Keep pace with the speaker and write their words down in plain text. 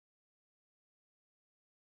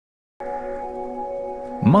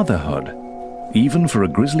Motherhood, even for a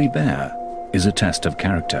grizzly bear, is a test of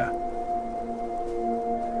character.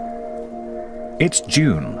 It's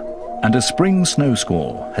June, and a spring snow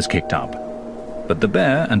squall has kicked up. But the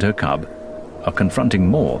bear and her cub are confronting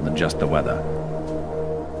more than just the weather.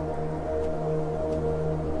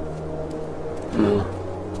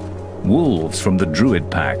 Wolves from the Druid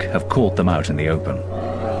pack have caught them out in the open.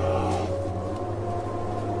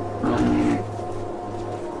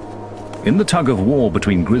 In the tug-of-war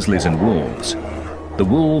between grizzlies and wolves, the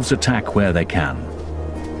wolves attack where they can.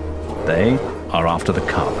 They are after the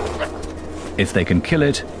cub. If they can kill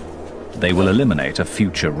it, they will eliminate a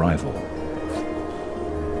future rival.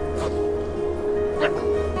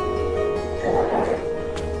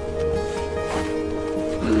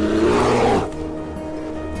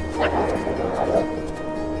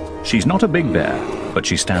 She's not a big bear, but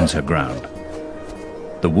she stands her ground.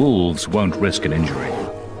 The wolves won't risk an injury.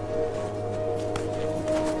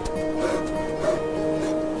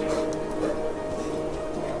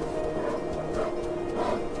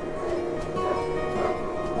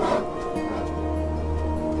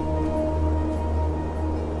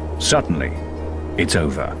 Suddenly, it's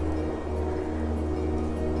over.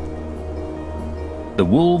 The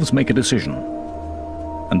wolves make a decision,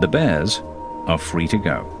 and the bears are free to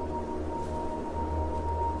go.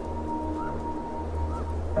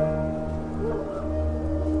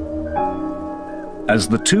 As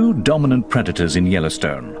the two dominant predators in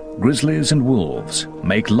Yellowstone, grizzlies and wolves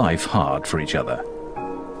make life hard for each other.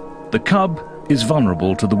 The cub is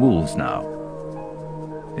vulnerable to the wolves now.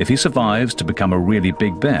 If he survives to become a really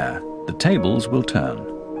big bear, the tables will turn.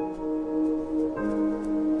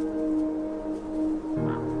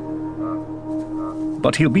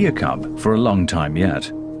 But he'll be a cub for a long time yet,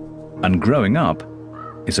 and growing up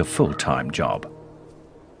is a full-time job.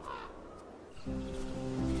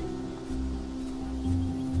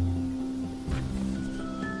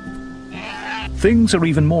 Things are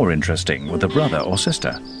even more interesting with a brother or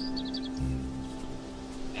sister.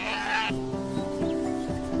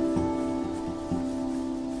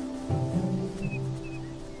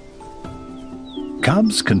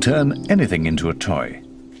 Cubs can turn anything into a toy.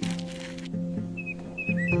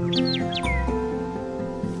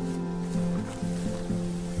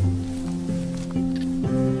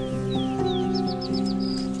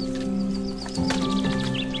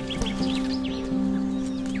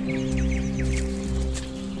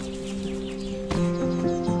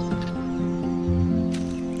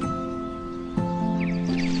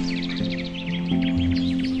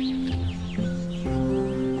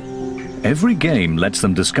 Every game lets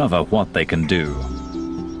them discover what they can do,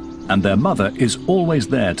 and their mother is always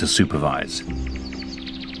there to supervise.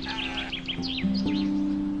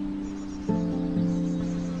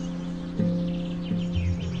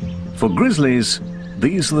 For grizzlies,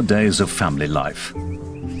 these are the days of family life.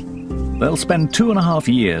 They'll spend 2.5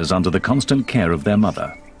 years under the constant care of their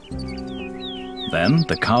mother. Then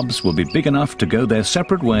the cubs will be big enough to go their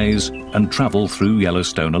separate ways and travel through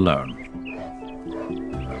Yellowstone alone.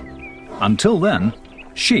 Until then,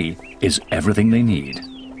 she is everything they need.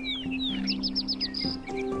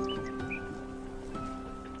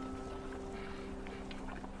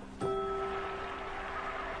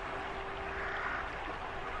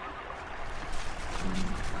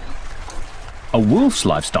 A wolf's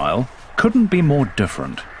lifestyle couldn't be more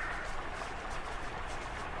different.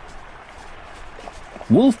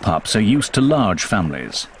 Wolf pups are used to large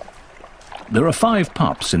families. There are 5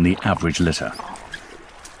 pups in the average litter.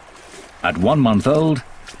 At 1 month old,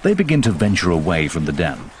 they begin to venture away from the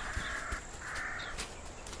den.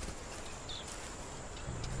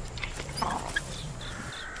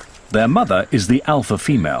 Their mother is the alpha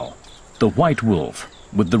female, the white wolf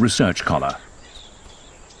with the research collar.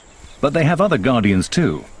 But they have other guardians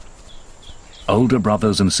too. Older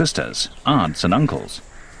brothers and sisters, aunts and uncles.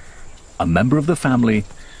 A member of the family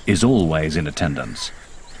is always in attendance.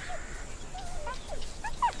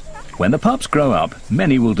 When the pups grow up,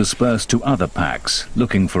 many will disperse to other packs,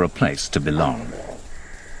 looking for a place to belong.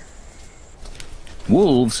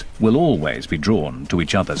 Wolves will always be drawn to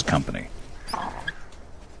each other's company.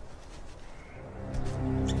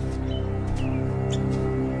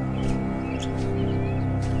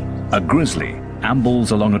 A grizzly ambles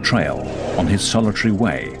along a trail on his solitary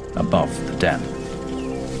way above the den.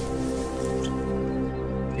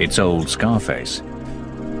 It's old Scarface.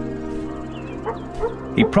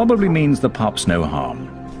 He probably means the pups no harm,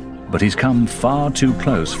 but he's come far too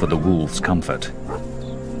close for the wolves' comfort.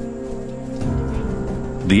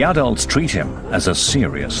 The adults treat him as a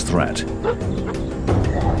serious threat.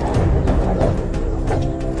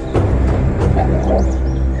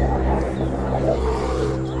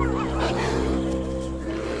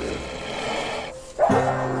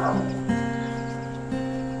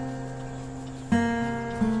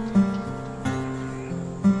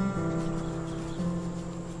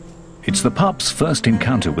 It's the pups' first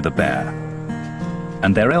encounter with a bear,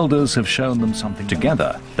 and their elders have shown them something.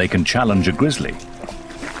 Together, they can challenge a grizzly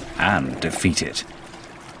and defeat it.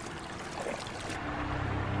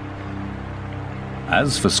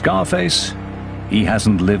 As for Scarface, he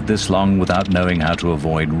hasn't lived this long without knowing how to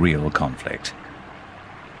avoid real conflict.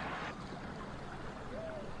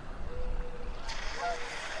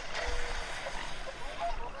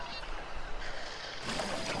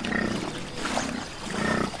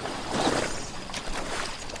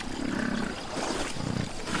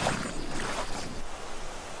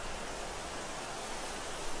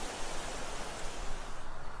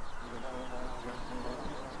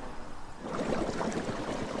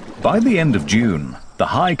 By the end of June, the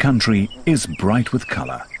high country is bright with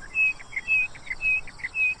color.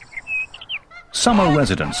 Summer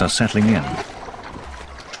residents are settling in.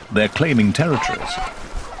 They're claiming territories,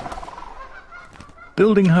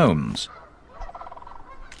 building homes,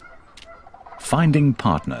 finding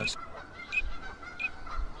partners.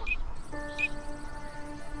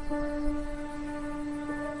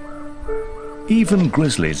 Even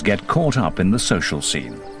grizzlies get caught up in the social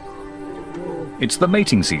scene. It's the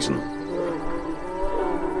mating season.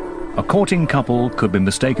 A courting couple could be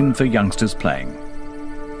mistaken for youngsters playing.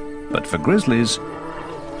 But for grizzlies,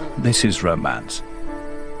 this is romance.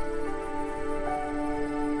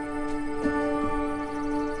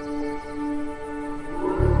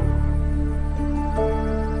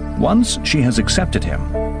 Once she has accepted him,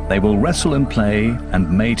 they will wrestle and play and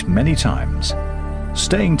mate many times,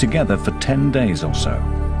 staying together for 10 days or so.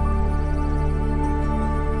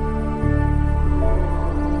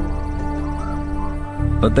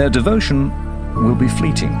 But their devotion will be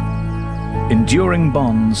fleeting. Enduring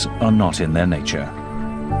bonds are not in their nature.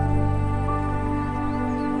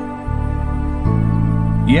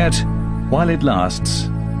 Yet, while it lasts,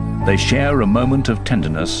 they share a moment of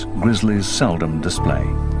tenderness grizzlies seldom display.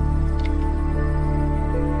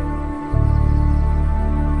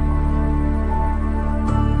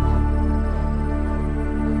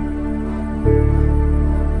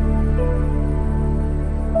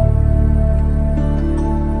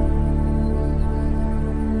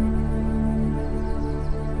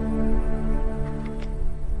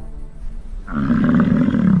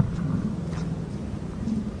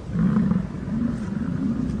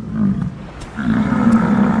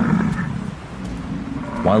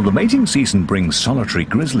 While the mating season brings solitary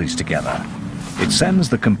grizzlies together, it sends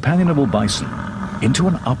the companionable bison into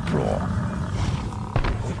an uproar.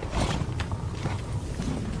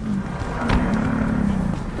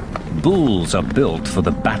 Bulls are built for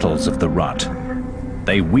the battles of the rut.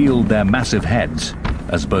 They wield their massive heads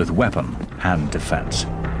as both weapon and defense.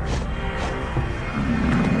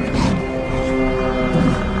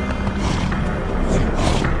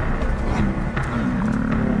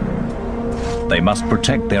 They must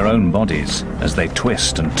protect their own bodies as they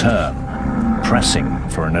twist and turn, pressing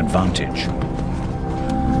for an advantage.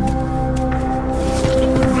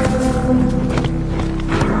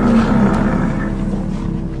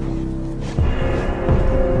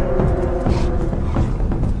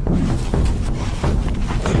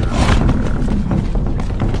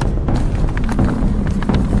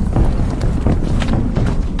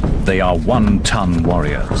 They are one-ton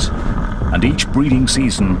warriors, and each breeding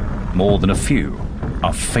season, more than a few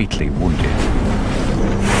are fatally wounded.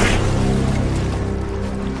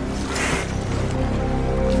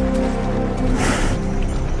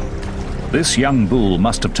 This young bull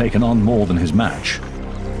must have taken on more than his match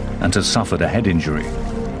and has suffered a head injury.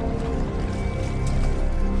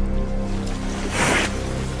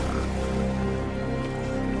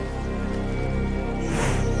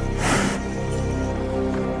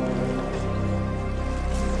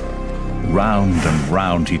 Round and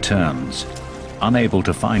round he turns, unable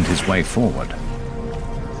to find his way forward.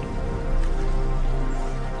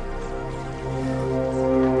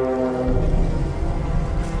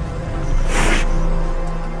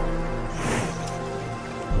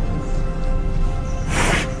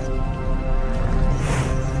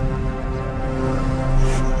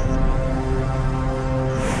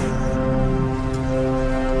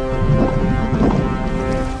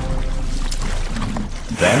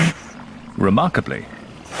 Then, remarkably,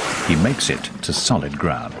 he makes it to solid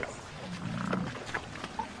ground.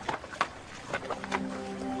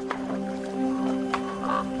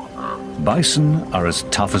 Bison are as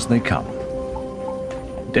tough as they come.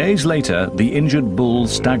 Days later, the injured bull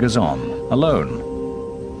staggers on,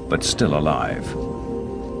 alone, but still alive.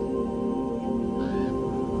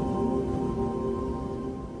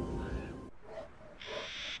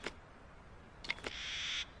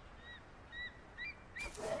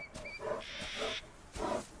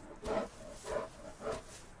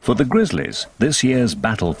 For the grizzlies, this year's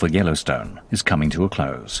battle for Yellowstone is coming to a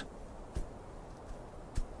close.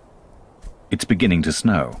 It's beginning to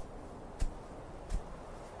snow.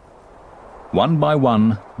 One by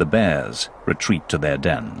one, the bears retreat to their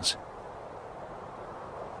dens.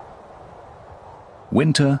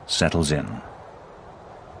 Winter settles in.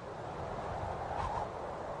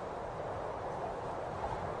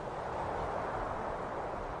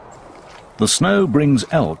 The snow brings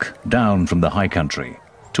elk down from the high country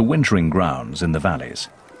to wintering grounds in the valleys.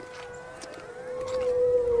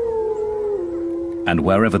 And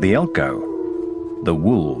wherever the elk go, the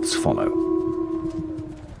wolves follow.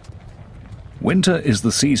 Winter is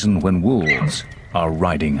the season when wolves are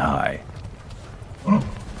riding high.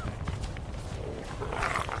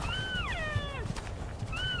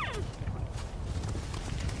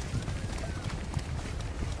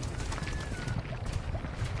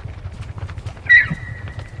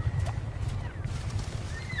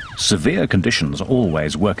 Severe conditions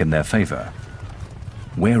always work in their favor,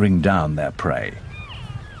 wearing down their prey.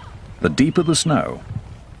 The deeper the snow,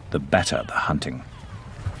 the better the hunting.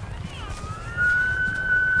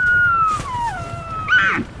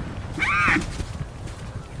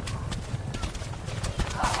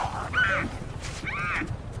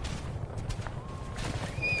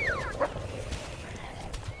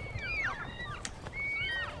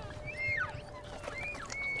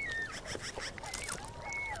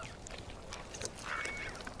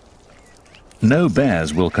 No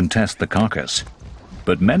bears will contest the carcass,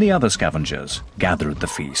 but many other scavengers gather at the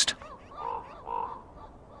feast.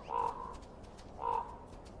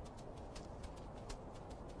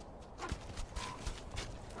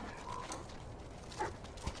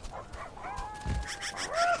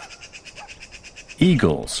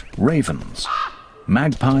 Eagles, ravens,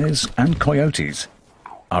 magpies and coyotes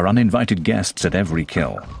are uninvited guests at every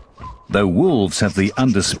kill. Though wolves have the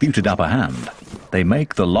undisputed upper hand, they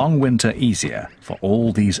make the long winter easier for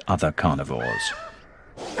all these other carnivores.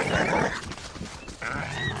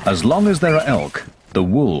 As long as there are elk, the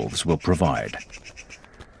wolves will provide.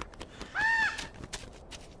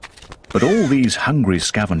 But all these hungry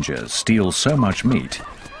scavengers steal so much meat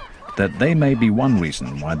that they may be one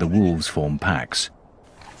reason why the wolves form packs,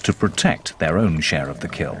 to protect their own share of the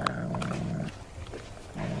kill.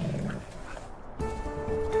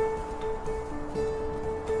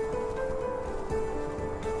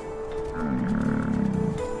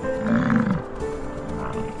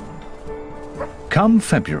 Come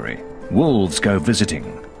February, wolves go visiting,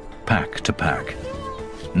 pack to pack.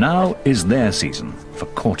 Now is their season for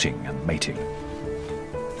courting and mating.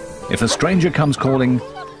 If a stranger comes calling,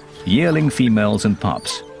 yearling females and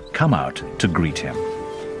pups come out to greet him.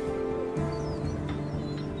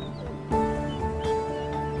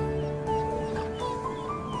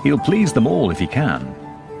 He'll please them all if he can,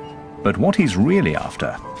 but what he's really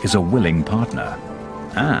after is a willing partner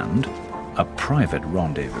and a private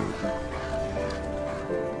rendezvous.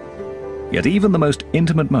 Yet even the most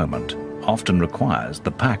intimate moment often requires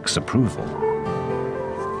the pack's approval.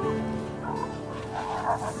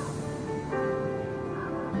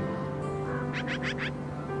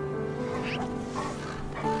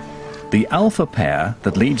 The alpha pair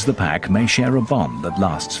that leads the pack may share a bond that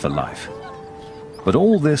lasts for life. But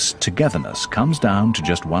all this togetherness comes down to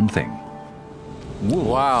just one thing.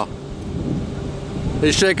 Wow.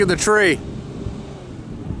 He's shaking the tree.